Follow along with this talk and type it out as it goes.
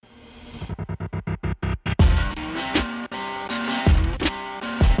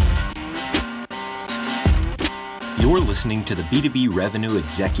You're listening to the B2B Revenue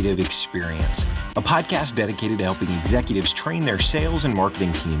Executive Experience, a podcast dedicated to helping executives train their sales and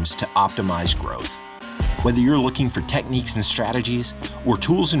marketing teams to optimize growth. Whether you're looking for techniques and strategies or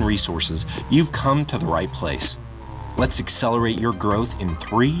tools and resources, you've come to the right place. Let's accelerate your growth in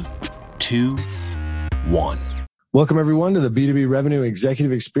 3, 2, 1. Welcome, everyone, to the B2B Revenue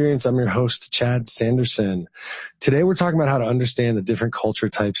Executive Experience. I'm your host, Chad Sanderson. Today, we're talking about how to understand the different culture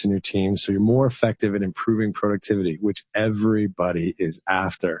types in your team so you're more effective at improving productivity, which everybody is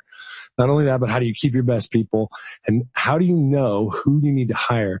after. Not only that, but how do you keep your best people, and how do you know who you need to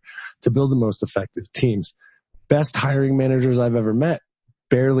hire to build the most effective teams? Best hiring managers I've ever met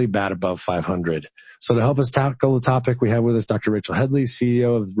barely bat above 500. So to help us tackle the topic, we have with us Dr. Rachel Headley,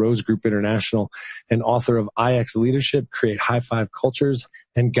 CEO of Rose Group International and author of IX Leadership, Create High-Five Cultures,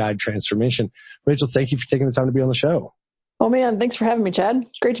 and Guide Transformation. Rachel, thank you for taking the time to be on the show. Oh man, thanks for having me, Chad.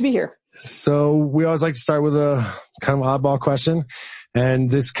 It's great to be here. So we always like to start with a kind of oddball question.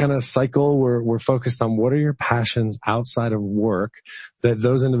 And this kind of cycle, we're focused on what are your passions outside of work that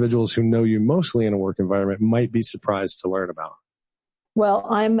those individuals who know you mostly in a work environment might be surprised to learn about? Well,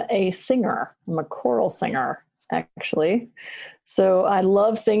 I'm a singer. I'm a choral singer, actually. So I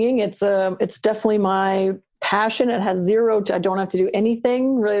love singing. It's definitely my passion. It has I don't have to do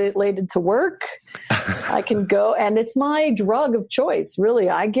anything related to work. I can go, and it's my drug of choice, really.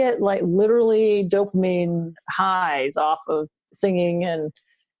 I get like literally dopamine highs off of singing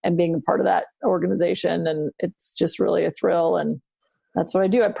and being a part of that organization. And it's just really a thrill. And that's what I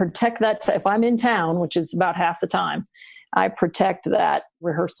do. I protect that. If I'm in town, which is about half the time, I protect that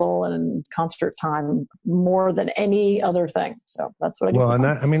rehearsal and concert time more than any other thing. So that's what I do. Well,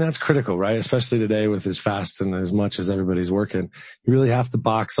 and that's critical, right? Especially today with as fast and as much as everybody's working, you really have to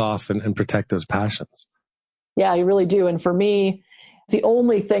box off and protect those passions. Yeah, you really do. And for me, it's the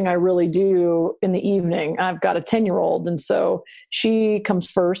only thing I really do in the evening. I've got a 10-year-old, and so she comes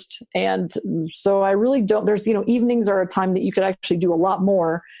first. And so I really don't, evenings are a time that you could actually do a lot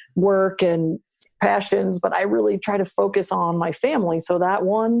more work and passions, but I really try to focus on my family. So that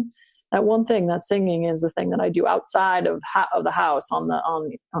one thing, that singing, is the thing that I do outside of the house on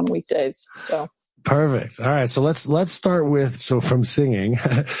weekdays. So perfect. All right. So let's start with, from singing,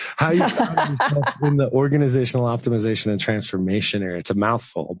 how you found yourself in the organizational optimization and transformation area. It's a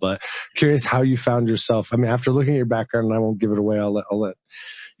mouthful, but curious how you found yourself. I mean, after looking at your background, and I won't give it away, I'll let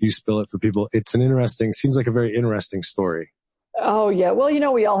you spill it for people. Seems like a very interesting story. Oh, yeah. Well,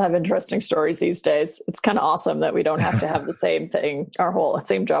 we all have interesting stories these days. It's kind of awesome that we don't have to have the same thing,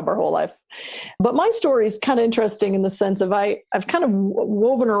 same job our whole life. But my story is kind of interesting in the sense of I've kind of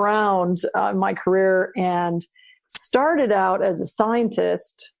woven around my career and started out as a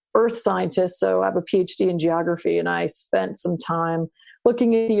scientist, earth scientist. So I have a PhD in geography, and I spent some time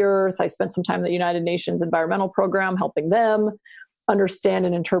looking at the earth. I spent some time in the United Nations Environmental Program, helping them understand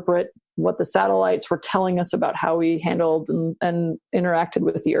and interpret what the satellites were telling us about how we handled and interacted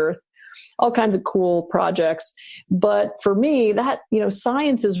with the earth, all kinds of cool projects. But for me, that,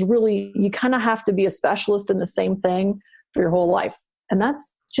 science is really, you kind of have to be a specialist in the same thing for your whole life. And that's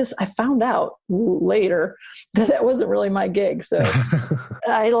just, I found out later that wasn't really my gig. So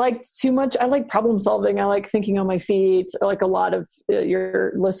I like problem solving. I like thinking on my feet. Like a lot of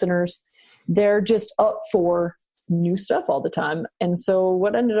your listeners, they're just up for new stuff all the time. And so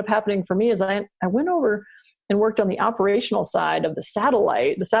what ended up happening for me is I went over and worked on the operational side of the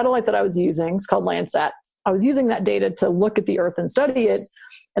satellite that I was using. It's called Landsat. I was using that data to look at the Earth and study it.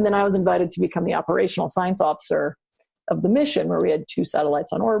 And then I was invited to become the operational science officer of the mission, where we had 2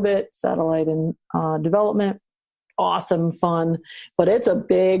 satellites on orbit, satellite in development. Awesome, fun, but it's a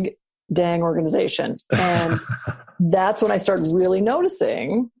big dang organization. And that's when I started really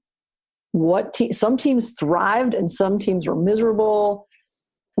noticing some teams thrived and some teams were miserable.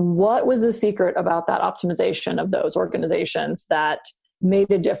 What was the secret about that optimization of those organizations that made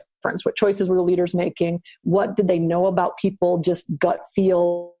a difference? What choices were the leaders making? What did they know about people, just gut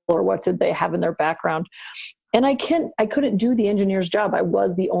feel, or what did they have in their background? And I couldn't do the engineer's job. I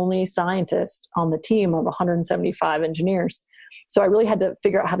was the only scientist on the team of 175 engineers. So I really had to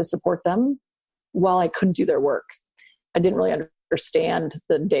figure out how to support them while I couldn't do their work. I didn't really understand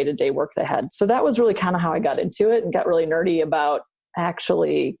the day-to-day work they had. So that was really kind of how I got into it and got really nerdy about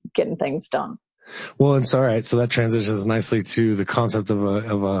actually getting things done. Well, it's all right. So that transitions nicely to the concept of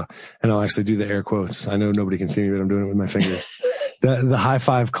a, and I'll actually do the air quotes. I know nobody can see me, but I'm doing it with my fingers. The high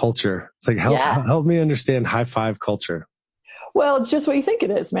five culture. It's like, help me understand high five culture. Well, it's just what you think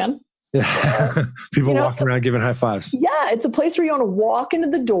it is, man. Yeah. People walking around giving high fives. Yeah. It's a place where you want to walk into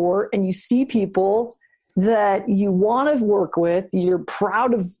the door and you see people that you want to work with. You're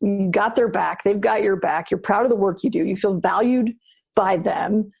proud of, you got their back. They've got your back. You're proud of the work you do. You feel valued by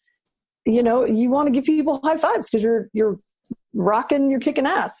them. You know, you want to give people high fives because you're rocking, you're kicking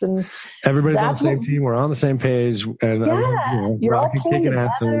ass. And everybody's on the same team. We're on the same page. And you're all pulling kicking together.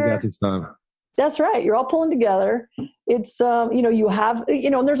 ass and we got this done. That's right. You're all pulling together. It's, you have,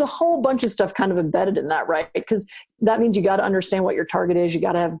 and there's a whole bunch of stuff kind of embedded in that, right? Because that means you got to understand what your target is. You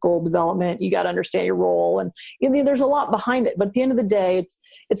got to have goal development. You got to understand your role. And there's a lot behind it. But at the end of the day,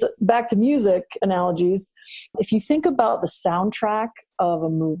 it's back to music analogies. If you think about the soundtrack of a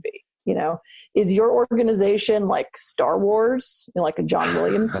movie, is your organization like Star Wars, like a John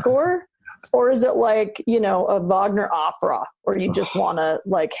Williams score? Or is it like, a Wagner opera where you just want to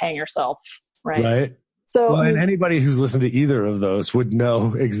like hang yourself? Right. So, and anybody who's listened to either of those would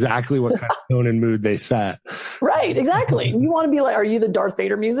know exactly what kind of tone and mood they set. Right. Exactly. You want to be like, are you the Darth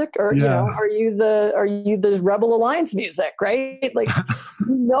Vader music, or are you the Rebel Alliance music? Right. Like,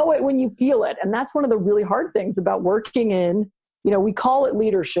 you know it when you feel it, and that's one of the really hard things about working in. We call it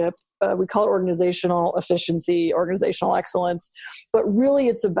leadership. We call it organizational efficiency, organizational excellence, but really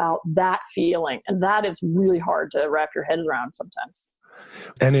it's about that feeling, and that is really hard to wrap your head around sometimes.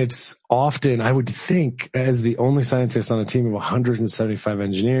 And it's often, I would think, as the only scientist on a team of 175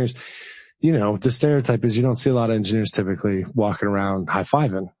 engineers, the stereotype is you don't see a lot of engineers typically walking around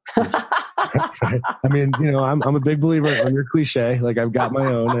high-fiving. Right? I mean, I'm a big believer on your cliche. Like, I've got my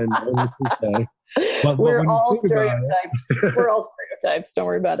own and your cliche. But we're all stereotypes. We're all stereotypes. Don't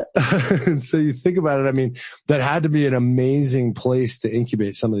worry about it. So you think about it. I mean, that had to be an amazing place to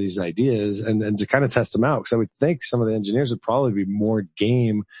incubate some of these ideas and to kind of test them out. Because I would think some of the engineers would probably be more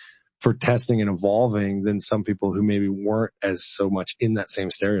game for testing and evolving than some people who maybe weren't as so much in that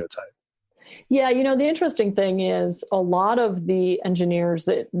same stereotype. Yeah, the interesting thing is a lot of the engineers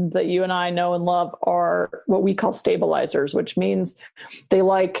that you and I know and love are what we call stabilizers, which means they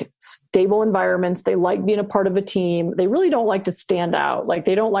like stable environments. They like being a part of a team. They really don't like to stand out. Like,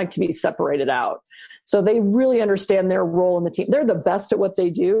 they don't like to be separated out. So they really understand their role in the team. They're the best at what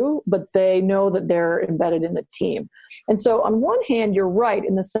they do, but they know that they're embedded in the team. And so on one hand, you're right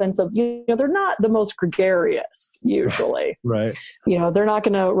in the sense of, they're not the most gregarious usually. Right. They're not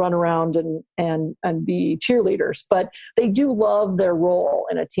going to run around and be cheerleaders, but they do love their role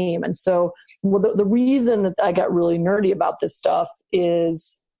in a team. And so the reason that I got really nerdy about this stuff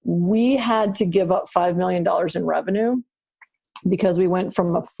is we had to give up $5 million in revenue because we went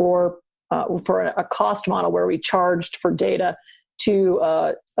from for a cost model where we charged for data to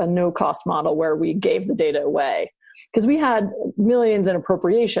a no-cost model where we gave the data away. Because we had millions in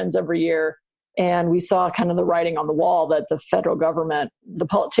appropriations every year, and we saw kind of the writing on the wall that the federal government, the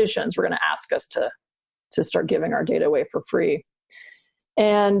politicians, were going to ask us to start giving our data away for free.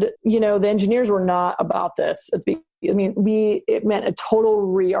 And, the engineers were not about this. It meant a total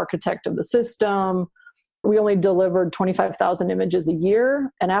re-architect of the system. We only delivered 25,000 images a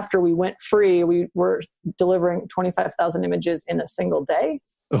year. And after we went free, we were delivering 25,000 images in a single day.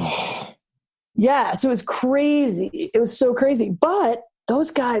 Oh. Yeah. So it was crazy. It was so crazy. But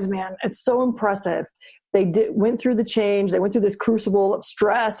those guys, man, it's so impressive. They went through the change. They went through this crucible of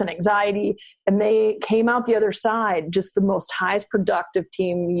stress and anxiety, and they came out the other side, just the most highest productive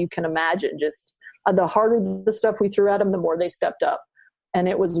team you can imagine. Just the harder the stuff we threw at them, the more they stepped up. And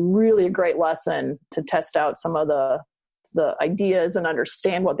it was really a great lesson to test out some of the ideas and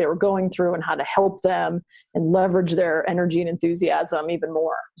understand what they were going through and how to help them and leverage their energy and enthusiasm even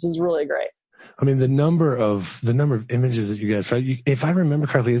more. This is really great. I mean, the number of images that you guys, if I remember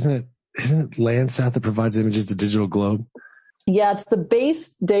correctly, isn't it Landsat that provides images to Digital Globe? Yeah, it's the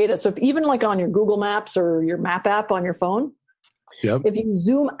base data. So if even like on your Google Maps or your map app on your phone, yep. If you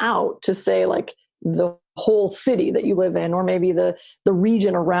zoom out to say like the whole city that you live in, or maybe the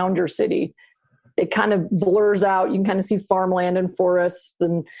region around your city, it kind of blurs out. You can kind of see farmland and forests,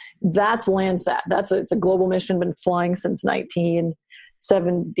 and that's Landsat. It's a global mission, been flying since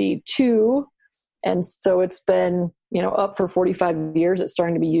 1972. And so it's been, up for 45 years. It's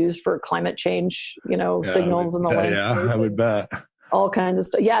starting to be used for climate change, signals in the landscape. Yeah, I would bet. All kinds of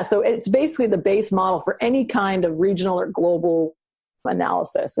stuff. Yeah. So it's basically the base model for any kind of regional or global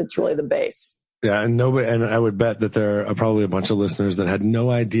analysis. It's really the base. Yeah, and I would bet that there are probably a bunch of listeners that had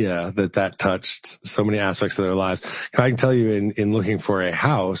no idea that touched so many aspects of their lives. I can tell you in looking for a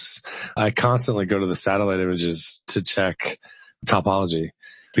house, I constantly go to the satellite images to check topology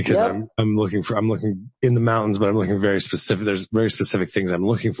because yep. I'm looking in the mountains, but I'm looking very specific. There's very specific things I'm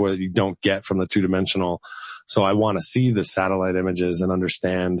looking for that you don't get from the two-dimensional. So I want to see the satellite images and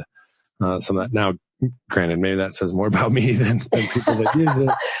understand some of that. Now, Granted, maybe that says more about me than people that use it.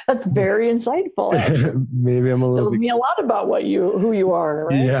 That's very insightful. Maybe I'm a little. Tells me a lot about who you are,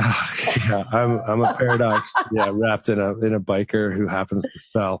 right? Yeah. I'm a paradox. Wrapped in a biker who happens to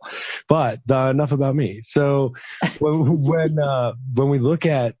sell. But enough about me. So when we look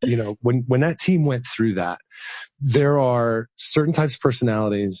at, when that team went through that, there are certain types of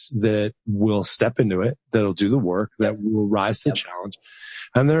personalities that will step into it, that'll do the work, that will rise to the challenge.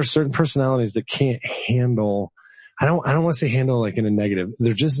 And there are certain personalities that can't handle, I don't want to say handle like in a negative.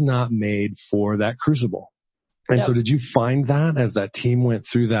 They're just not made for that crucible. And so did you find that as that team went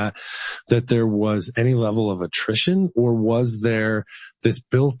through that there was any level of attrition, or was there this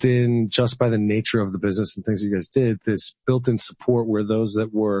built-in, just by the nature of the business and things you guys did, this built-in support where those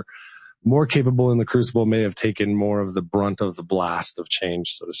that were more capable in the crucible may have taken more of the brunt of the blast of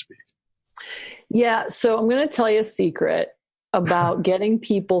change, so to speak? Yeah. So I'm going to tell you a secret about getting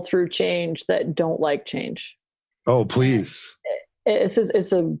people through change that don't like change. Oh, please.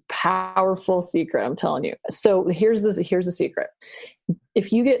 It's a powerful secret, I'm telling you. So here's the secret.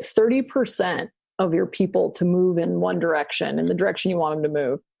 If you get 30% of your people to move in one direction, in the direction you want them to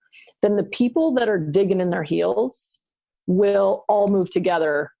move, then the people that are digging in their heels will all move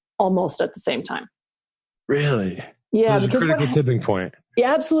together almost at the same time. Really? Yeah. So there's a critical tipping point.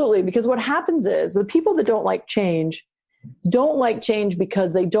 Yeah, absolutely. Because what happens is the people that don't like change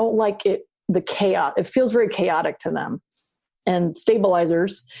because they don't like it, the chaos. It feels very chaotic to them. And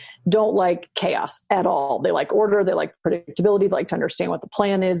stabilizers don't like chaos at all. They like order. They like predictability. They like to understand what the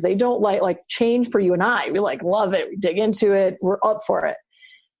plan is. They don't like change. For you and I, we love it. We dig into it. We're up for it.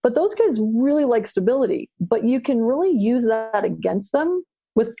 But those guys really like stability. But you can really use that against them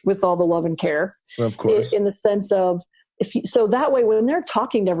with all the love and care. Of course. In the sense of, so that way, when they're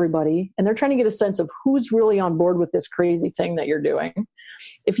talking to everybody and they're trying to get a sense of who's really on board with this crazy thing that you're doing,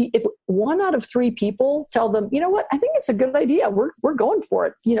 if 1 out of 3 people tell them, you know what, I think it's a good idea, we're going for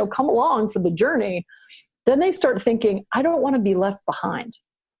it, come along for the journey, then they start thinking, I don't want to be left behind.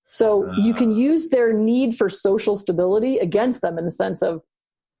 So you can use their need for social stability against them in the sense of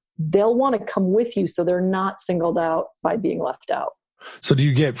they'll want to come with you so they're not singled out by being left out. So do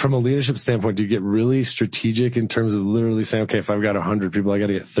you get, from a leadership standpoint, do you get really strategic in terms of literally saying, okay, if I've got 100 people, I got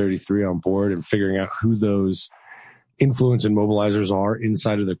to get 33 on board, and figuring out who those influence and mobilizers are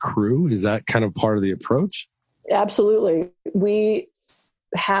inside of the crew? Is that kind of part of the approach? Absolutely. We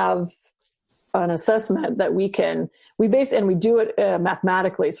have an assessment that we base, and we do it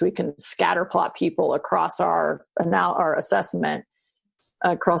mathematically, so we can scatter plot people across our assessment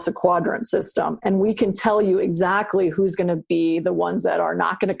across a quadrant system. And we can tell you exactly who's going to be the ones that are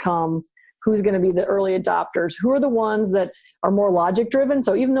not going to come, who's going to be the early adopters, who are the ones that are more logic driven.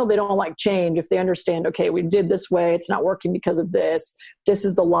 So even though they don't like change, if they understand, okay, we did this way, it's not working because of this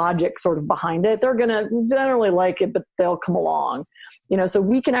is the logic sort of behind it, they're going to generally like it, but they'll come along. So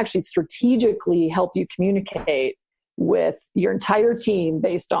we can actually strategically help you communicate with your entire team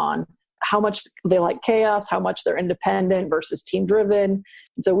based on how much they like chaos, how much they're independent versus team driven.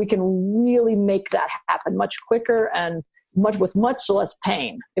 So we can really make that happen much quicker and with much less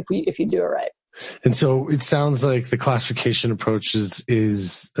pain if you do it right. And so it sounds like the classification approach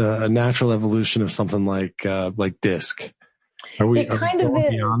is a natural evolution of something like DISC. Are we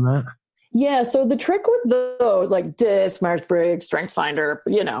beyond that? Yeah. So the trick with those like DISC, Myers-Briggs, StrengthsFinder,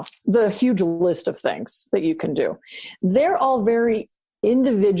 the huge list of things that you can do, they're all very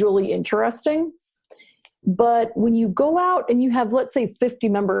individually interesting. But when you go out and you have, let's say,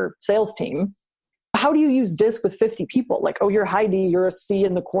 50-member sales team, how do you use DISC with 50 people? Like, oh, you're high D, you're a C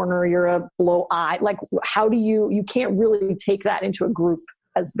in the corner, you're a low I. Like, how do you can't really take that into a group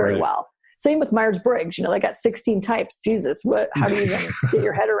as very well. Same with Myers-Briggs, they got 16 types. Jesus, how do you even get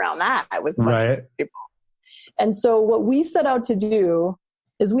your head around that with people? And so what we set out to do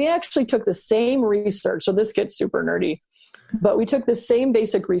is we actually took the same research. So this gets super nerdy. But we took the same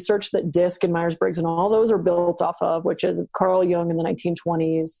basic research that DISC and Myers-Briggs and all those are built off of, which is Carl Jung in the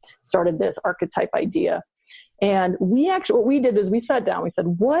 1920s started this archetype idea. And what we did is we sat down, we said,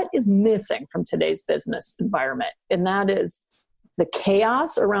 what is missing from today's business environment? And that is the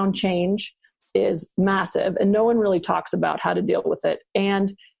chaos around change is massive. And no one really talks about how to deal with it.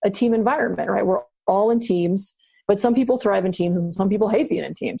 And a team environment, right? We're all in teams, but some people thrive in teams and some people hate being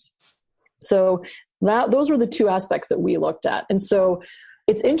in teams. So those were the two aspects that we looked at. And so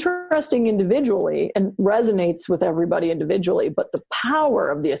it's interesting individually and resonates with everybody individually, but the power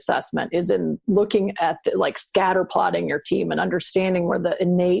of the assessment is in looking at scatter plotting your team and understanding where the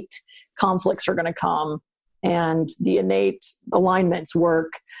innate conflicts are going to come and the innate alignments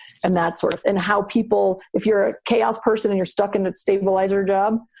work and that sort of, and how people, if you're a chaos person and you're stuck in the stabilizer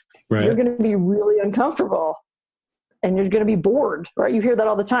job, right, you're going to be really uncomfortable and you're going to be bored, right? You hear that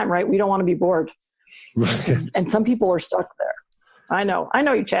all the time, right? We don't want to be bored. And some people are stuck there. I know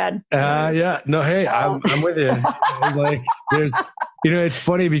you, Chad. Yeah. No, hey, I'm with you. Like, there's, it's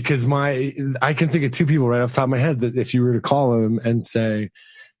funny because I can think of two people right off the top of my head that if you were to call them and say,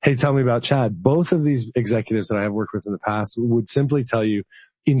 hey, tell me about Chad, both of these executives that I have worked with in the past would simply tell you,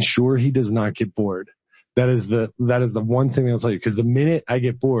 ensure he does not get bored. That is the one thing they'll tell you, because the minute I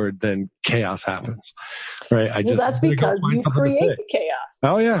get bored, then chaos happens, right? That's because you create chaos.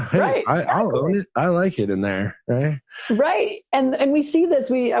 Oh yeah, hey, right. I'll own it. I like it in there, right? Right, and we see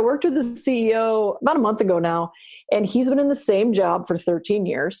this. I worked with the CEO about a month ago now, and he's been in the same job for 13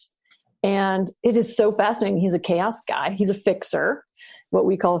 years, and it is so fascinating. He's a chaos guy. He's a fixer, what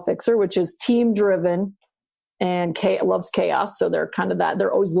we call a fixer, which is team driven. And loves chaos. So they're kind of that.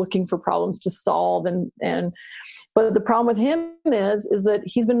 They're always looking for problems to solve. But the problem with him is that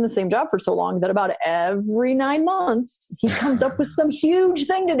he's been in the same job for so long that about every 9 months, he comes up with some huge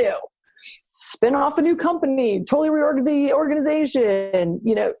thing to do. Spin off a new company, totally reorg the organization,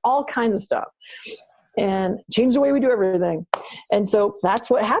 all kinds of stuff. And change the way we do everything. And so that's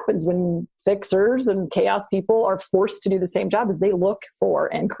what happens when fixers and chaos people are forced to do the same job, is they look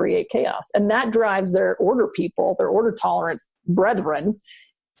for and create chaos. And that drives their order people, their order tolerant brethren,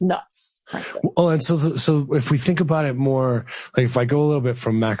 nuts. Well, and so if we think about it more, like if I go a little bit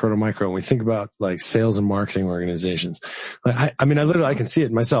from macro to micro and we think about like sales and marketing organizations, like I can see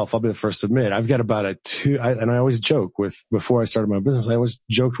it myself. I'll be the first to admit, I've got about and I always joke before I started my business, I always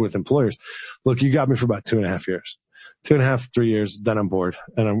joked with employers, look, you got me for about 2.5 years, 2.5, 3 years, then I'm bored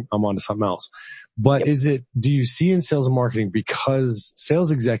and I'm on to something else. But do you see in sales and marketing, because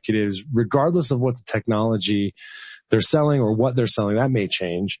sales executives, regardless of what the technology they're selling or what they're selling, that may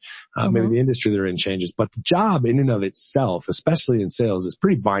change. Maybe the industry they're in changes, but the job in and of itself, especially in sales, is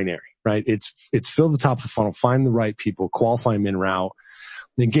pretty binary, right? It's fill the top of the funnel, find the right people, qualify them en route,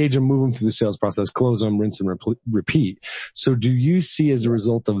 engage them, move them through the sales process, close them, rinse and repeat. So do you see, as a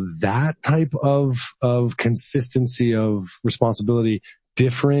result of that type of consistency of responsibility,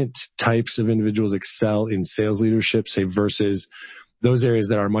 different types of individuals excel in sales leadership, say, versus those areas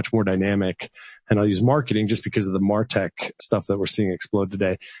that are much more dynamic? And I'll use marketing just because of the MarTech stuff that we're seeing explode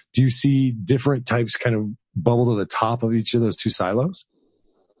today. Do you see different types kind of bubble to the top of each of those two silos?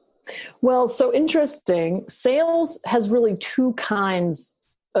 Well, so interesting. Sales has really two kinds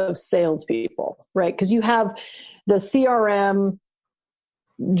of salespeople, right? Because you have the CRM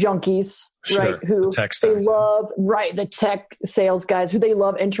junkies, right? Who they love, right? The tech sales guys who they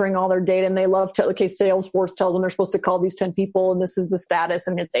love entering all their data, and they love to, okay, Salesforce tells them they're supposed to call these 10 people and this is the status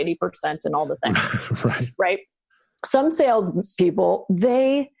and it's 80% and all the things, right? Some sales people,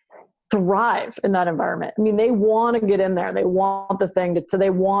 they thrive in that environment. I mean, they want to get in there. They want the thing so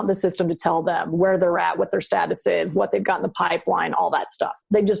they want the system to tell them where they're at, what their status is, what they've got in the pipeline, all that stuff.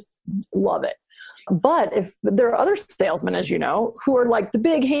 They just love it. But if there are other salesmen, as you know, who are like the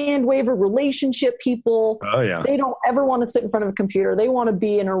big hand waver relationship people, they don't ever want to sit in front of a computer. They want to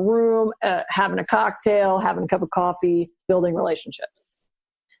be in a room, having a cocktail, having a cup of coffee, building relationships.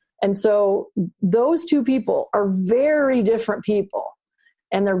 And so those two people are very different people,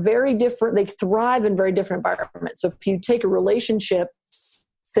 and they're very different. They thrive in very different environments. So if you take a relationship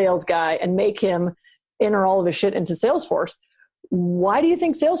sales guy and make him enter all of his shit into Salesforce, why do you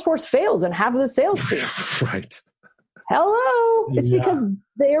think Salesforce fails in half of the sales team? Right. Hello. It's because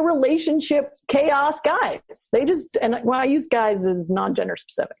they're relationship chaos guys. They just, and when I use guys as non-gender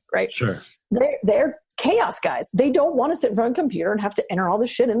specific, right? Sure. They're chaos guys. They don't want to sit in front of a computer and have to enter all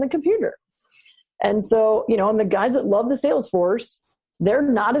this shit in the computer. And so, and the guys that love the Salesforce, they're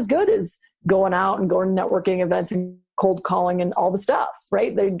not as good as going out and going to networking events and cold calling and all the stuff,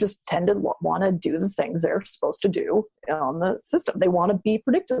 right? They just tend to want to do the things they're supposed to do on the system. They want to be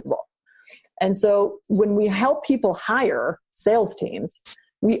predictable. And so when we help people hire sales teams,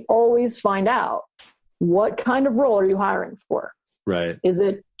 we always find out, what kind of role are you hiring for? Right. Is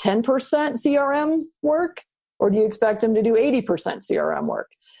it 10% CRM work, or do you expect them to do 80% CRM work?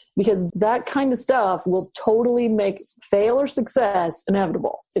 Because that kind of stuff will totally make fail or success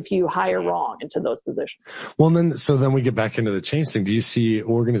inevitable. if you hire wrong into those positions. Well, then we get back into the change thing. Do you see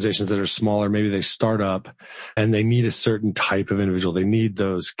organizations that are smaller, maybe they start up and they need a certain type of individual? They need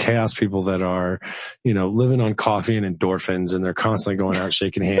those chaos people that are, living on coffee and endorphins, and they're constantly going out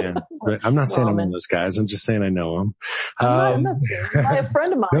shaking hands. I'm not saying I'm one of those guys. I'm just saying I know them. I'm not saying. I have a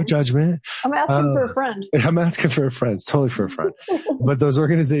friend of mine. No judgment. I'm asking for a friend. I'm asking for a friend. It's totally for a friend. But those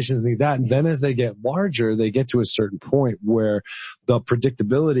organizations need that. And then as they get larger, they get to a certain point where the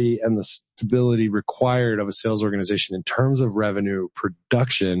predictability and the stability required of a sales organization in terms of revenue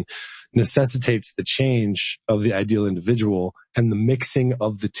production necessitates the change of the ideal individual, and the mixing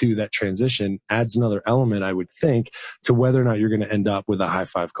of the two, that transition, adds another element, I would think, to whether or not you're going to end up with a high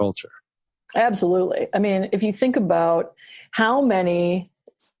five culture. Absolutely. I mean, if you think about how many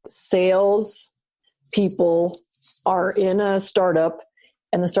sales people are in a startup,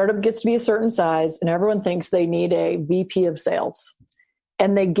 and the startup gets to be a certain size, and everyone thinks they need a VP of sales,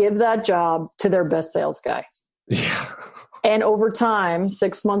 and they give that job to their best sales guy. Yeah. And over time,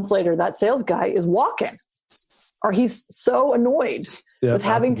 6 months later, that sales guy is walking, or he's so annoyed with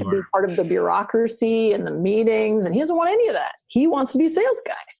having to be part of the bureaucracy and the meetings, and he doesn't want any of that. He wants to be a sales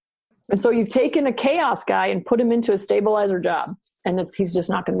guy. And so you've taken a chaos guy and put him into a stabilizer job, and he's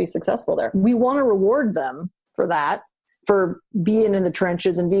just not going to be successful there. We want to reward them for that, for being in the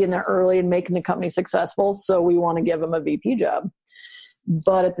trenches and being there early and making the company successful. So we want to give them a VP job.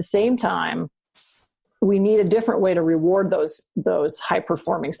 But at the same time, we need a different way to reward those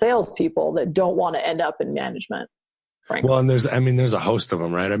high-performing salespeople that don't want to end up in management, frankly. Well, and there's a host of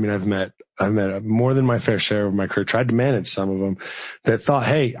them, right? I mean, I've met more than my fair share of my career, tried to manage some of them that thought,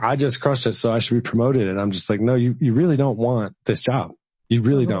 hey, I just crushed it, so I should be promoted. And I'm just like, no, you really don't want this job. You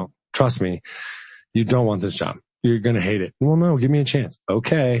really don't. Trust me. You don't want this job. You're going to hate it. Well, no, give me a chance.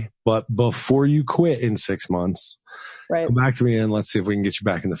 Okay. But before you quit in 6 months, come back to me and let's see if we can get you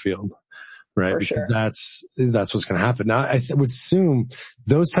back in the field. Right. Because that's what's going to happen. Now, I would assume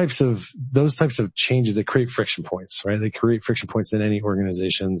those types of changes that create friction points, right? They create friction points in any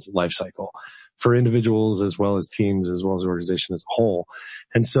organization's life cycle for individuals as well as teams, as well as organization as a whole.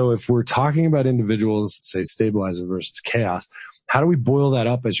 And so if we're talking about individuals, say stabilizer versus chaos, how do we boil that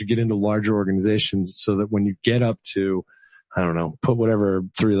up as you get into larger organizations so that when you get up to, I don't know, put whatever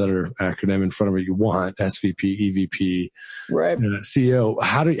 3-letter acronym in front of it you want, SVP, EVP, CEO,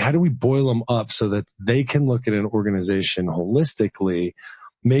 how do we boil them up so that they can look at an organization holistically,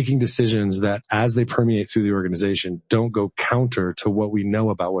 making decisions that as they permeate through the organization don't go counter to what we know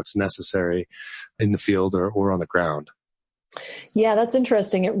about what's necessary in the field or on the ground? Yeah, that's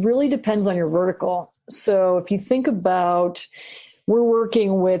interesting. It really depends on your vertical. So if you think about, we're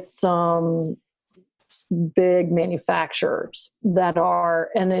working with some big manufacturers that are,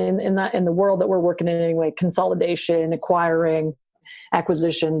 and in the world that we're working in anyway, consolidation, acquiring,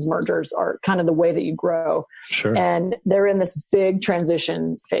 acquisitions, mergers are kind of the way that you grow. Sure. And they're in this big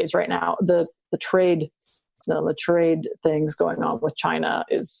transition phase right now. The trade things going on with China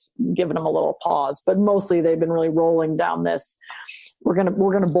is giving them a little pause, but mostly they've been really rolling down this. We're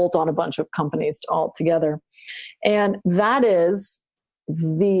gonna bolt on a bunch of companies all together, and that is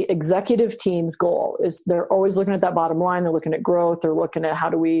the executive team's goal. Is they're always looking at that bottom line. They're looking at growth. They're looking at how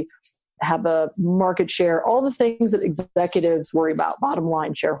do we have a market share, all the things that executives worry about, bottom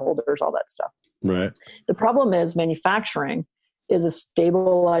line, shareholders, all that stuff. Right. The problem is manufacturing is a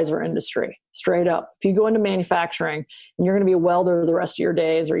stabilizer industry, straight up. If you go into manufacturing and you're going to be a welder the rest of your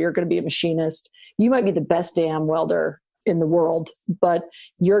days, or you're going to be a machinist, you might be the best damn welder in the world, but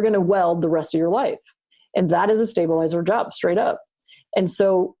you're going to weld the rest of your life. And that is a stabilizer job, straight up. And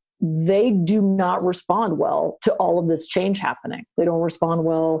so they do not respond well to all of this change happening. They don't respond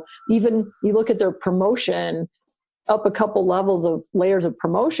well. Even you look at their promotion up a couple layers of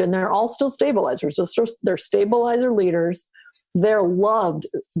promotion, they're all still stabilizers. They're stabilizer leaders. They're beloved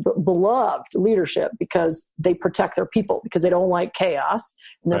leadership because they protect their people, because they don't like chaos,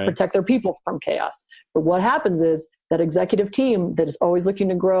 and they protect their people from chaos. But what happens is that executive team that is always looking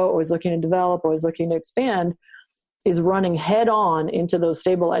to grow, always looking to develop, always looking to expand is running head on into those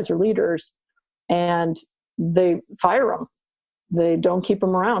stabilizer leaders, and they fire them. They don't keep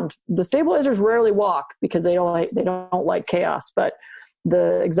them around. The stabilizers rarely walk because they don't like chaos. But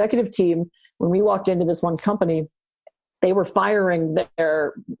the executive team, when we walked into this one company, they were firing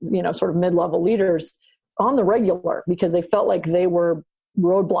their, sort of mid-level leaders on the regular because they felt like they were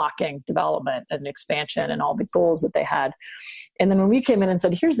roadblocking development and expansion and all the goals that they had. And then when we came in and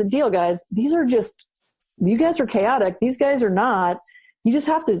said, here's the deal, guys, you guys are chaotic. These guys are not. You just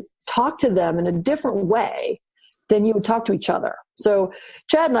have to talk to them in a different way then you would talk to each other. So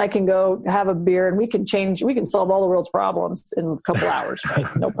Chad and I can go have a beer and we can solve all the world's problems in a couple hours, right?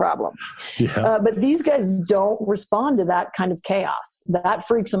 No problem. Yeah. But these guys don't respond to that kind of chaos. That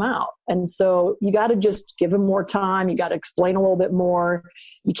freaks them out. And so you got to just give them more time. You got to explain a little bit more.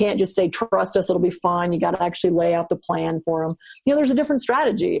 You can't just say, trust us, it'll be fine. You got to actually lay out the plan for them. There's a different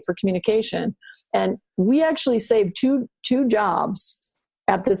strategy for communication. And we actually saved two jobs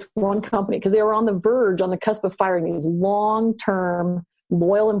at this one company because they were on the cusp of firing these long-term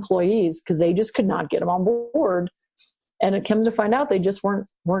loyal employees because they just could not get them on board. And it came to find out they just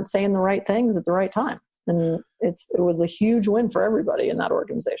weren't saying the right things at the right time. And it was a huge win for everybody in that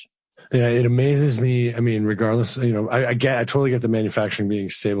organization. Yeah, it amazes me. I mean, regardless, I totally get the manufacturing being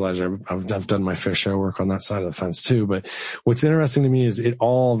stabilizer. I've done my fair share of work on that side of the fence too. But what's interesting to me is it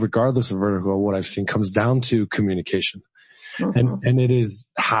all, regardless of vertical, what I've seen comes down to communication. Mm-hmm. And it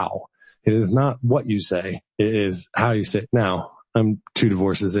is how. It is not what you say. It is how you say it. Now, I'm 2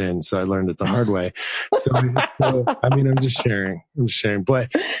 divorces in, so I learned it the hard way. So I'm just sharing.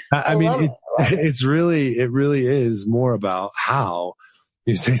 But it really is more about how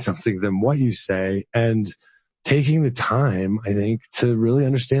you say something than what you say, and taking the time, I think, to really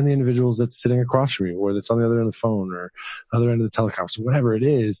understand the individuals that's sitting across from you, or that's on the other end of the phone or other end of the teleconference, whatever it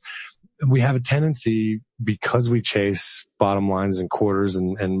is. We have a tendency, because we chase bottom lines and quarters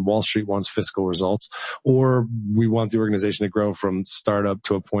and Wall Street wants fiscal results, or we want the organization to grow from startup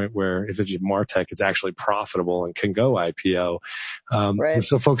to a point where if it's MarTech, it's actually profitable and can go IPO. Right. We're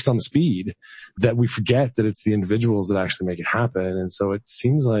so focused on speed that we forget that it's the individuals that actually make it happen. And so it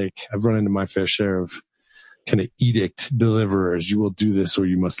seems like I've run into my fair share of kind of edict deliverers, you will do this or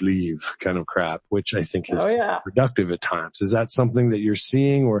you must leave kind of crap, which I think is productive at times. Is that something that you're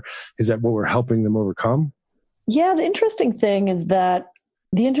seeing, or is that what we're helping them overcome? Yeah, the interesting thing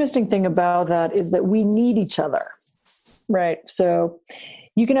about that is that we need each other, right? So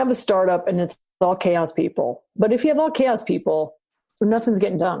you can have a startup and it's all chaos people, but if you have all chaos people, nothing's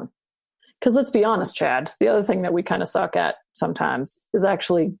getting done. Because let's be honest, Chad, the other thing that we kind of suck at sometimes is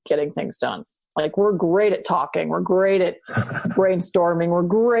actually getting things done. Like, we're great at talking. We're great at brainstorming. We're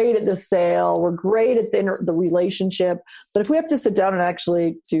great at the sale. We're great at the relationship. But if we have to sit down and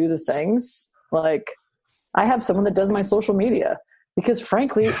actually do the things, like, I have someone that does my social media because,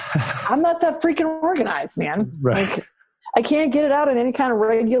 frankly, I'm not that freaking organized, man. Right. Like, I can't get it out on any kind of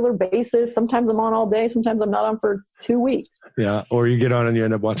regular basis. Sometimes I'm on all day. Sometimes I'm not on for 2 weeks. Yeah. Or you get on and you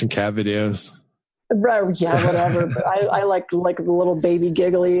end up watching cat videos. Right, yeah, whatever. But I like the little baby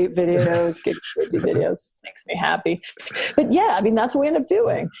giggly videos. Baby videos makes me happy. But yeah, I mean, that's what we end up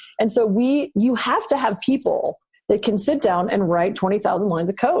doing. And so you have to have people that can sit down and write 20,000 lines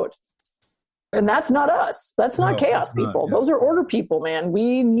of code. And that's not us. That's not chaos people. Those are order people, man.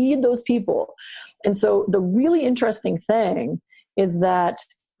 We need those people. And so the really interesting thing is that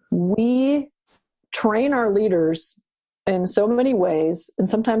we train our leaders in so many ways, and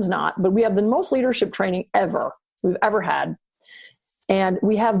sometimes not, but we have the most leadership training we've ever had. And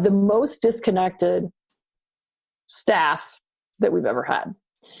we have the most disconnected staff that we've ever had.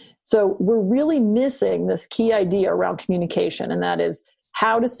 So we're really missing this key idea around communication, and that is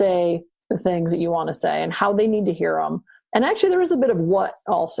how to say the things that you want to say and how they need to hear them. And actually there is a bit of what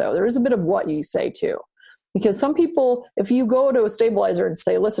also. There is a bit of what you say too. Because some people, if you go to a stabilizer and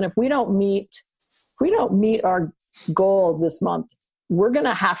say, listen, if we don't meet our goals this month, we're going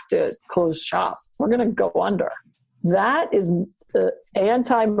to have to close shop. We're going to go under. That is the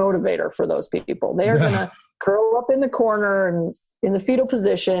anti-motivator for those people. They are going to curl up in the corner and in the fetal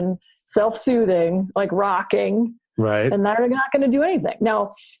position, self-soothing, like rocking. Right. And they're not going to do anything. Now,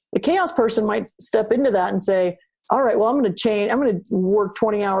 the chaos person might step into that and say, all right, well, I'm going to work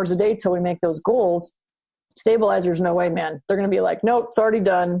 20 hours a day till we make those goals. Stabilizers, no way, man. They're going to be like, nope, it's already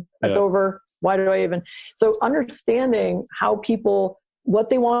done. It's over. Why do I even? So understanding how people, what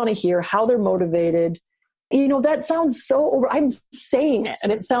they want to hear, how they're motivated, that sounds so over. I'm saying it,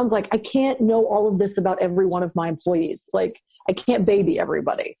 and it sounds like I can't know all of this about every one of my employees. Like, I can't baby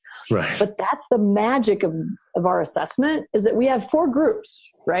everybody. Right. But that's the magic of our assessment, is that we have 4 groups,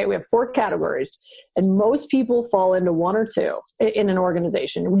 right? We have 4 categories, and most people fall into 1 or 2 in an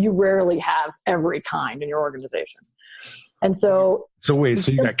organization. You rarely have every kind in your organization. And so wait,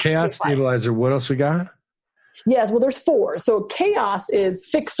 so you got chaos, stabilizer. What else we got? Yes. Well, there's 4. So chaos is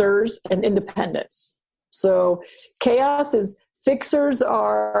fixers and independents. So chaos is fixers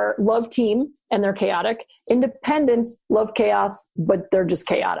love team and they're chaotic. Independents love chaos, but they're just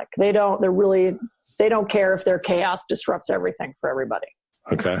chaotic. They don't care if their chaos disrupts everything for everybody.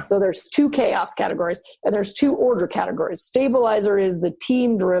 Okay. So there's 2 chaos categories and there's 2 order categories. Stabilizer is the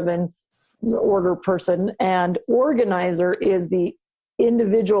team driven, order person, and organizer is the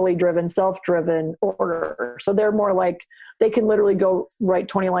individually driven, self-driven order. So they're more like, they can literally go write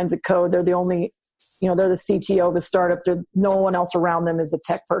 20 lines of code. They're the only, they're the CTO of a startup. No one else around them is a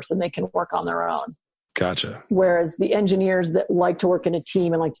tech person. They can work on their own. Gotcha. Whereas the engineers that like to work in a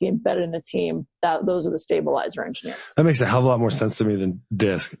team and like to be embedded in a team, those are the stabilizer engineers. That makes a hell of a lot more sense to me than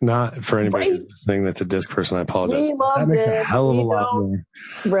disk. Not for anybody who's listening that's a disk person, I apologize. That makes a hell of a lot more.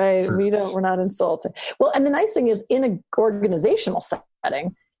 Right. Sense. We're not insulting. Well, and the nice thing is, in an organizational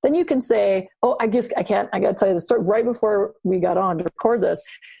setting, then you can say, oh, I got to tell you the story. Right before we got on to record this,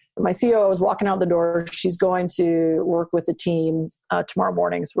 my COO was walking out the door. She's going to work with the team tomorrow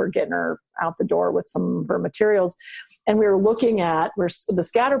morning. So we're getting her out the door with some of her materials. And we were looking at the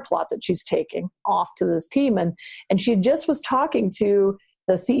scatter plot that she's taking off to this team. And she just was talking to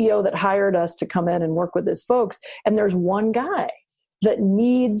the CEO that hired us to come in and work with his folks. And there's one guy that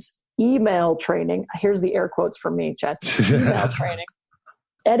needs email training. Here's the air quotes from me, Chad. Email training.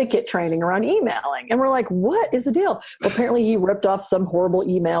 Etiquette training around emailing. And we're like, what is the deal? Well, apparently he ripped off some horrible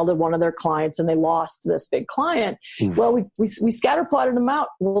email to one of their clients and they lost this big client. Well, we scatter plotted him out.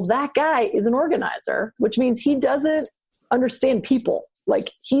 Well, that guy is an organizer, which means he doesn't understand people. Like,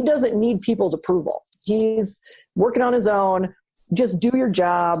 he doesn't need people's approval. He's working on his own. Just do your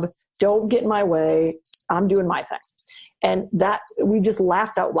job. Don't get in my way. I'm doing my thing. And that, we just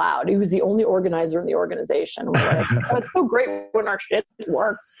laughed out loud. He was the only organizer in the organization. We're like, oh, it's so great when our shit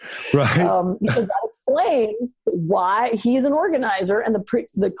works. Right. Because that explains why he's an organizer. And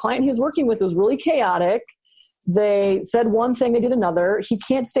the client he's working with was really chaotic. They said one thing, they did another. He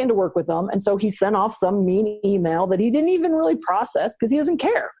can't stand to work with them. And so he sent off some mean email that he didn't even really process because he doesn't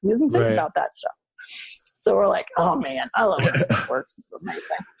care. He doesn't think about that stuff. So we're like, oh man, I love when this works. This is amazing.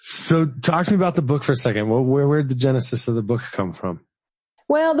 So talk to me about the book for a second. Where did the genesis of the book come from?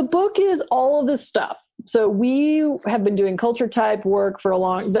 Well, the book is all of this stuff. So we have been doing culture type work for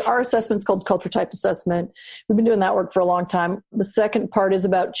our assessment's called culture type assessment. We've been doing that work for a long time. The second part is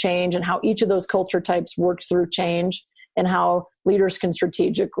about change and how each of those culture types works through change and how leaders can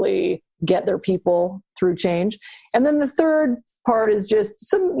strategically get their people through change. And then the third part is just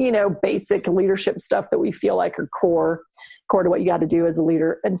some, basic leadership stuff that we feel like are core to what you got to do as a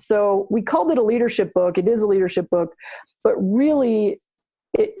leader. And so we called it a leadership book. It is a leadership book, but really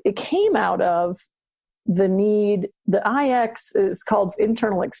it came out of the need. The IX is called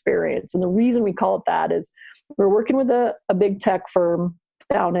internal experience. And the reason we call it that is we're working with a big tech firm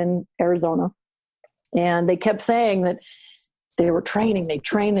down in Arizona. And they kept saying that they were training, they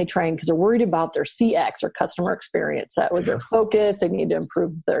train because they're worried about their CX or customer experience. That was their focus. They need to improve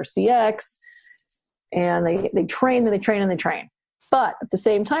their CX. And they train and they train and they train. But at the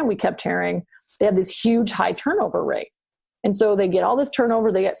same time, we kept hearing they have this huge high turnover rate. And so they get all this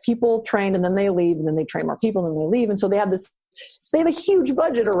turnover, they get people trained and then they leave and then they train more people and then they leave. And so they have a huge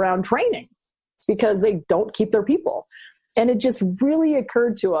budget around training because they don't keep their people. And it just really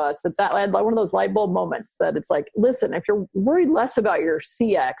occurred to us that had one of those light bulb moments that it's like, listen, if you're worried less about your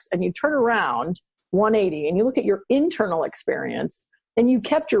CX and you turn around 180 and you look at your internal experience and you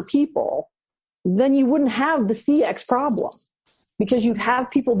kept your people, then you wouldn't have the CX problem because you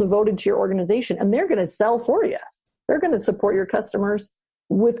have people devoted to your organization and they're going to sell for you. They're going to support your customers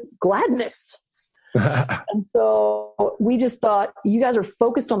with gladness. And so we just thought, you guys are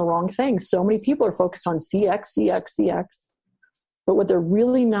focused on the wrong thing. So many people are focused on CX. But what they're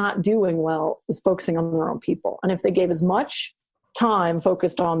really not doing well is focusing on their own people. And if they gave as much time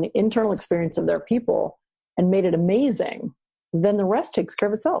focused on the internal experience of their people and made it amazing, then the rest takes care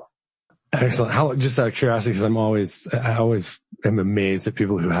of itself. Excellent. Just out of curiosity, because I always am amazed at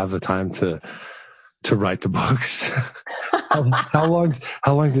people who have the time to write the books. How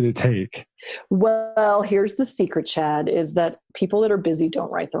long did it take? Well, here's the secret, Chad, is that people that are busy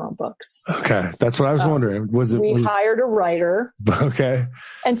don't write their own books. Okay. That's what I was wondering. We hired a writer. Okay.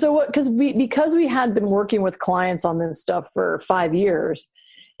 And so because we had been working with clients on this stuff for 5 years,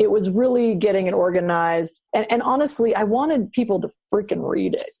 it was really getting it organized. And honestly, I wanted people to freaking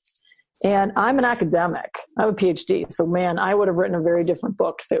read it. And I'm an academic. I have a PhD. So man, I would have written a very different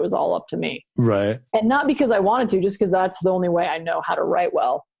book if it was all up to me. Right. And not because I wanted to, just because that's the only way I know how to write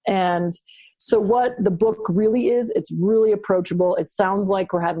well. And so what the book really is, it's really approachable. It sounds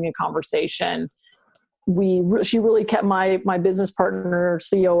like we're having a conversation. She really kept my business partner,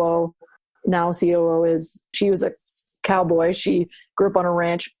 COO, now COO she was a cowboy. She grew up on a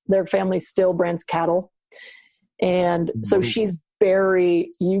ranch. Their family still brands cattle. And so she's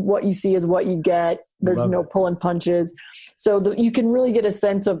what you see is what you get. There's no pulling punches. So you can really get a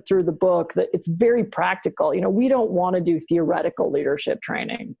sense of through the book that it's very practical. We don't want to do theoretical leadership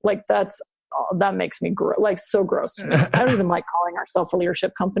training. Like that makes me so gross. I don't even like calling ourselves a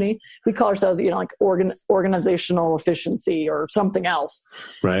leadership company. We call ourselves, like organizational efficiency or something else.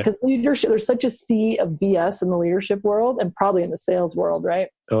 Right. Because leadership, there's such a sea of BS in the leadership world and probably in the sales world, right?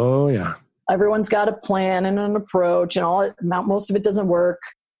 Oh yeah. Everyone's got a plan and an approach, and most of it doesn't work.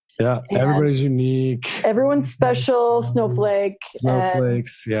 Yeah, and everybody's unique. Everyone's special, snowflakes.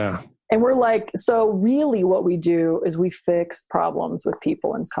 Yeah. And we're so really what we do is we fix problems with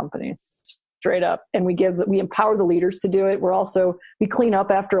people and companies straight up. And we empower the leaders to do it. We clean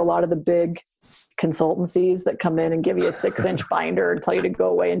up after a lot of the big consultancies that come in and give you a 6-inch binder and tell you to go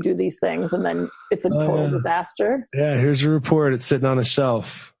away and do these things. And then it's a total disaster. Yeah, here's your report. It's sitting on a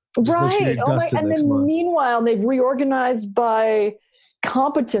shelf. Right. And then meanwhile, they've reorganized by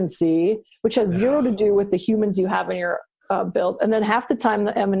competency, which has zero to do with the humans you have in your build. And then half the time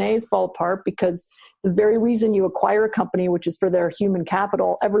the M&As fall apart because the very reason you acquire a company, which is for their human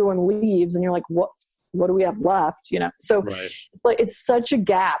capital, everyone leaves and you're like, what do we have left? So it's such a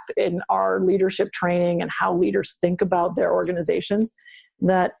gap in our leadership training and how leaders think about their organizations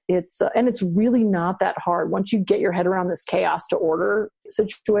that it's really not that hard. Once you get your head around this chaos to order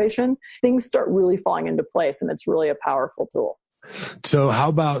situation, things start really falling into place, and it's really a powerful tool. So how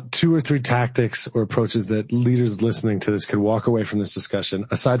about 2 or 3 tactics or approaches that leaders listening to this could walk away from this discussion,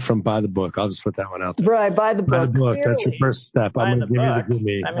 aside from buy the book? I'll just put that one out there. Right, buy the book. Buy the book. Clearly. That's your first step. I'm going to give you the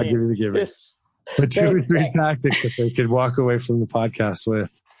gimme. I'll give you the gimme. But 2 or 3 tactics that they could walk away from the podcast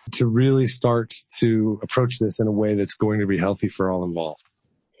with to really start to approach this in a way that's going to be healthy for all involved.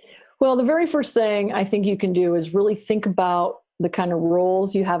 Well, the very first thing I think you can do is really think about the kind of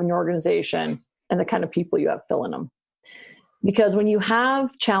roles you have in your organization and the kind of people you have filling them. Because when you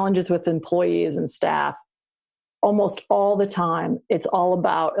have challenges with employees and staff, almost all the time, it's all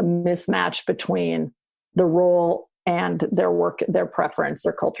about a mismatch between the role and their work, their preference,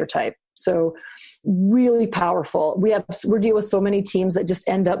 their culture type. So really powerful. We're dealing with so many teams that just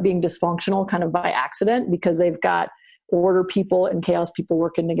end up being dysfunctional kind of by accident because they've got order people and chaos people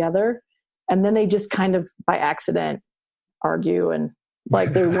working together. And then they just kind of by accident argue. And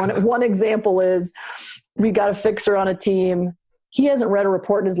one example is we got a fixer on a team. He hasn't read a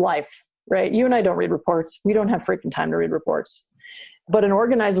report in his life, right? You and I don't read reports. We don't have freaking time to read reports. But an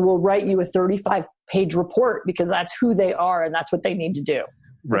organizer will write you a 35-page report because that's who they are and that's what they need to do.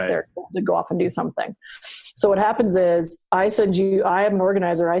 Right. They're to go off and do something. So what happens is I am an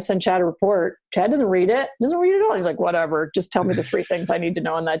organizer. I send Chad a report. Chad doesn't read it at all. He's like, whatever, just tell me the 3 things I need to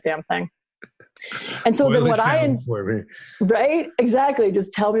know on that damn thing. And so then right? Exactly.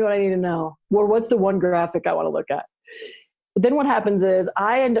 Just tell me what I need to know. Or what's the one graphic I want to look at? But then what happens is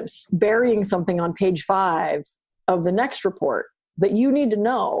I end up burying something on page 5 of the next report that you need to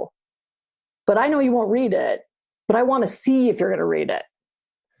know, but I know you won't read it, but I want to see if you're going to read it.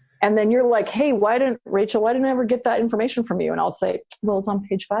 And then you're like, hey, why didn't I ever get that information from you? And I'll say, well, it's on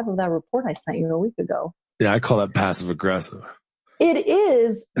page 5 of that report I sent you a week ago. Yeah, I call that passive aggressive. It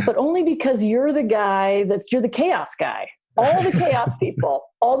is, but only because you're the chaos guy. All the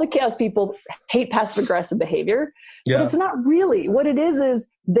chaos people hate passive aggressive behavior, but it's not really. What it is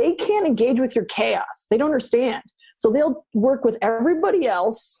they can't engage with your chaos. They don't understand. So they'll work with everybody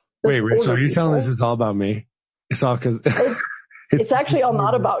else. Wait, Rich, are you telling us it's all about me? It's all because... It's actually all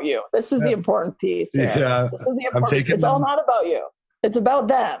not about you. This is the important piece. Yeah, this is the important. It's all not about you. It's about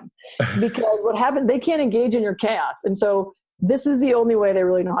them. Because what happened, they can't engage in your chaos. And so this is the only way they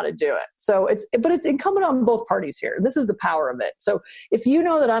really know how to do it. So it's incumbent on both parties here. This is the power of it. So if you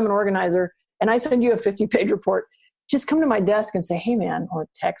know that I'm an organizer and I send you a 50-page report, just come to my desk and say, hey man, or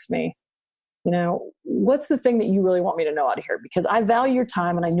text me, what's the thing that you really want me to know out of here? Because I value your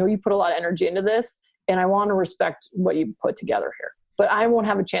time and I know you put a lot of energy into this. And I want to respect what you put together here, but I won't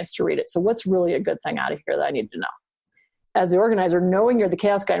have a chance to read it. So what's really a good thing out of here that I need to know? As the organizer, knowing you're the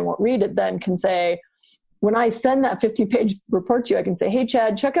chaos guy and won't read it, then can say, when I send that 50-page report to you, I can say, hey,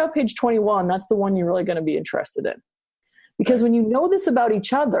 Chad, check out page 21. That's the one you're really going to be interested in. Because when you know this about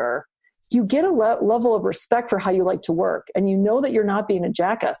each other, you get a level of respect for how you like to work. And you know that you're not being a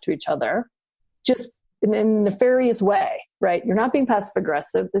jackass to each other, just in a nefarious way, right? You're not being passive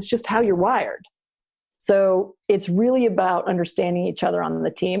aggressive. It's just how you're wired. So it's really about understanding each other on the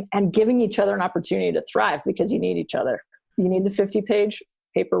team and giving each other an opportunity to thrive because you need each other. You need the 50-page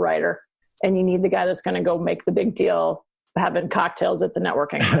paper writer and you need the guy that's going to go make the big deal having cocktails at the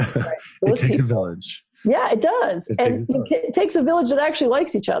networking. Right? It takes a village. Yeah, it does. It takes a village that actually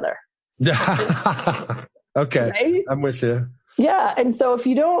likes each other. Okay, right? I'm with you. Yeah. And so if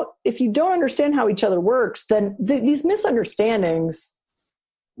you don't understand how each other works, then these misunderstandings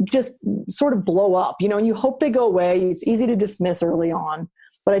just sort of blow up, and you hope they go away. It's easy to dismiss early on.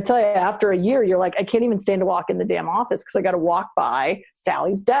 But I tell you, after a year, you're like, I can't even stand to walk in the damn office because I got to walk by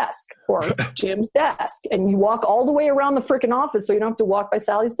Sally's desk or Jim's desk. And you walk all the way around the freaking office so you don't have to walk by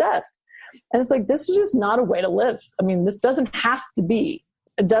Sally's desk. And it's like, this is just not a way to live. I mean, this doesn't have to be.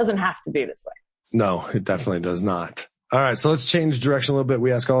 It doesn't have to be this way. No, it definitely does not. All right, so let's change direction a little bit.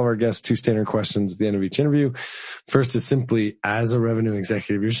 We ask all of our guests 2 standard questions at the end of each interview. First is simply, as a revenue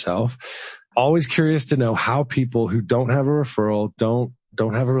executive yourself, always curious to know how people who don't have a referral,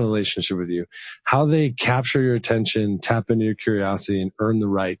 don't have a relationship with you, how they capture your attention, tap into your curiosity, and earn the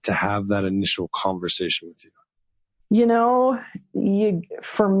right to have that initial conversation with you.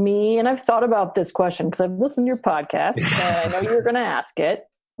 For me, and I've thought about this question because I've listened to your podcast and I know you're going to ask it.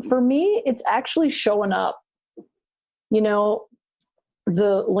 For me, it's actually showing up.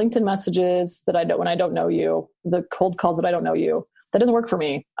 The LinkedIn messages that when I don't know you, the cold calls that I don't know you, that doesn't work for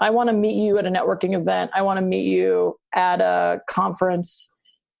me. I want to meet you at a networking event. I want to meet you at a conference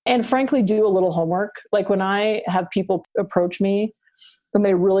and frankly, do a little homework. Like when I have people approach me and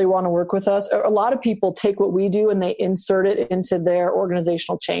they really want to work with us, a lot of people take what we do and they insert it into their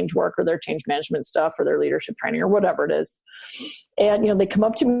organizational change work or their change management stuff or their leadership training or whatever it is. And, they come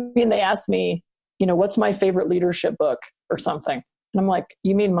up to me and they ask me, what's my favorite leadership book or something? And I'm like,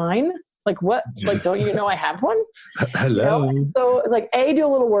 you mean mine? Like what? Like, don't you know I have one? Hello. So it's like, do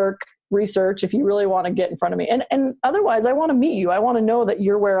a little work, research if you really want to get in front of me. And otherwise, I want to meet you. I want to know that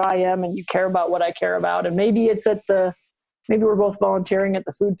you're where I am and you care about what I care about. And maybe it's maybe we're both volunteering at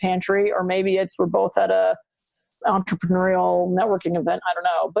the food pantry, or maybe we're both at a entrepreneurial networking event. I don't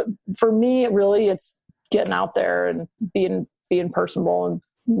know. But for me, it's getting out there and being personable and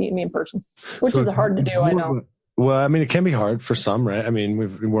meeting me in person, which is hard to do. I know. Well, I mean, it can be hard for some, right? I mean,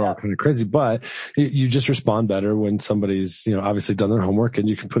 we're all kind of crazy, but you just respond better when somebody's, obviously done their homework, and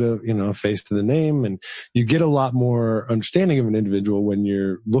you can put a face to the name, and you get a lot more understanding of an individual when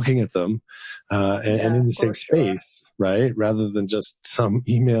you're looking at them, and in the same space, right? Rather than just some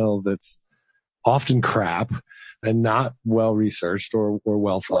email that's often crap and not well researched or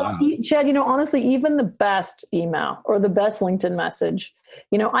well thought out. Chad, honestly, even the best email or the best LinkedIn message,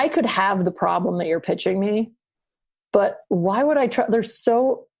 I could have the problem that you're pitching me. But why would I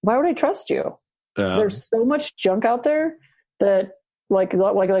why would I trust you? There's so much junk out there that like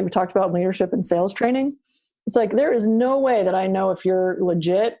we talked about in leadership and sales training. It's like, there is no way that I know if you're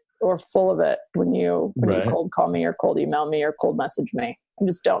legit or full of it when you cold call me or cold email me or cold message me. I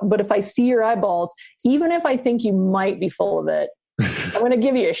just don't. But if I see your eyeballs, even if I think you might be full of it, I'm going to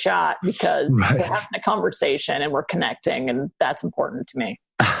give you a shot because we're having a conversation and we're connecting, and that's important to me.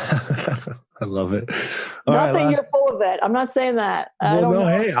 I love it. Not that you're full of it. I'm not saying that.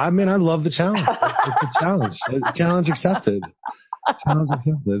 Hey, I mean, I love the challenge. It's a challenge. Challenge accepted. Challenge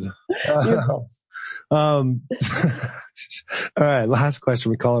accepted. All right. Last question.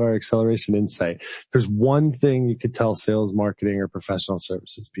 We call it our acceleration insight. There's one thing you could tell sales, marketing, or professional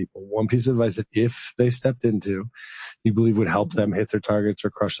services people, one piece of advice that if they stepped into, you believe would help them hit their targets or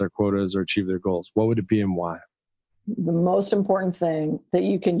crush their quotas or achieve their goals. What would it be and why? The most important thing that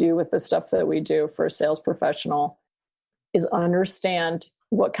you can do with the stuff that we do for a sales professional is understand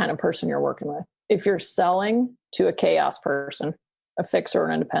what kind of person you're working with. If you're selling to a chaos person, a fixer or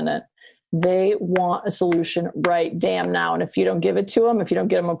an independent, they want a solution right damn now. And if you don't give it to them, if you don't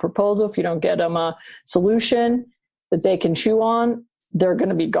get them a proposal, if you don't get them a solution that they can chew on, they're going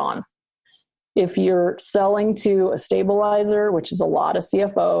to be gone. If you're selling to a stabilizer, which is a lot of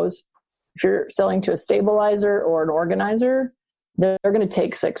CFOs, if you're selling to a stabilizer or an organizer, they're going to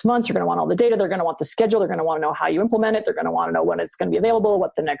take 6 months. You're going to want all the data. They're going to want the schedule. They're going to want to know how you implement it. They're going to want to know when it's going to be available,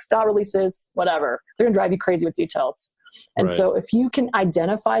 what the next dot release is, whatever. They're going to drive you crazy with details. And so if you can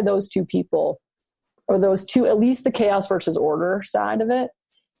identify those two people, or those two, at least the chaos versus order side of it,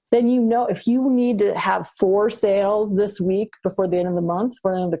 then if you need to have 4 sales this week before the end of the month,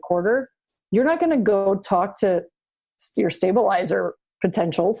 before the end of the quarter, you're not going to go talk to your stabilizer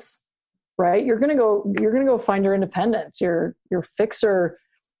potentials. Right? You're going to go find your independents, your fixer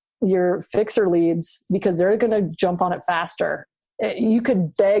leads, because they're going to jump on it faster. You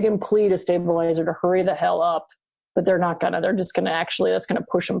could beg and plead a stabilizer to hurry the hell up, but they're not going to. They're just going to that's going to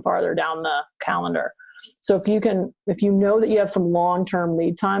push them farther down the calendar. So if you know that you have some long-term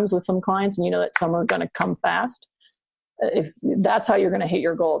lead times with some clients, and you know that some are going to come fast, if that's how you're going to hit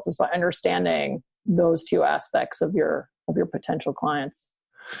your goals, is by understanding those two aspects of your potential clients.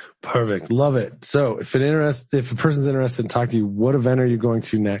 Perfect. Love it. So if a person's interested in talking to you, what event are you going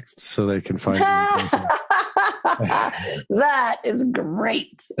to next so they can find you in person? That is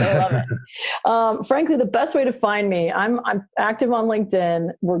great. I love it. Frankly, the best way to find me, I'm active on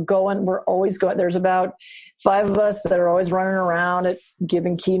LinkedIn. We're always going. There's about 5 of us that are always running around at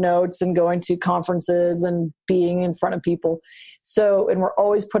giving keynotes and going to conferences and being in front of people. So, and we're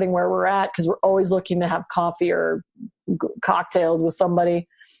always putting where we're at because we're always looking to have coffee or cocktails with somebody.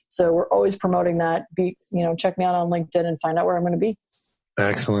 So we're always promoting that. Check me out on LinkedIn and find out where I'm going to be.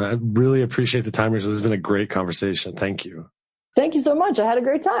 Excellent. I really appreciate the time. This has been a great conversation. Thank you. Thank you so much. I had a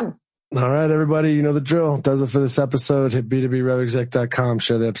great time. All right, everybody. You know the drill. Does it for this episode. Hit b2brevexec.com.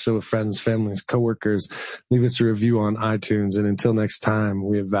 Share the episode with friends, families, coworkers. Leave us a review on iTunes. And until next time,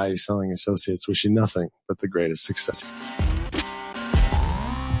 we have Value Selling Associates wish you nothing but the greatest success.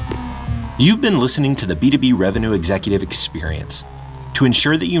 You've been listening to the B2B Revenue Executive Experience. To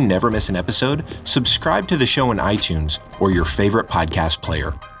ensure that you never miss an episode, subscribe to the show in iTunes or your favorite podcast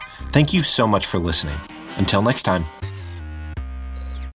player. Thank you so much for listening. Until next time.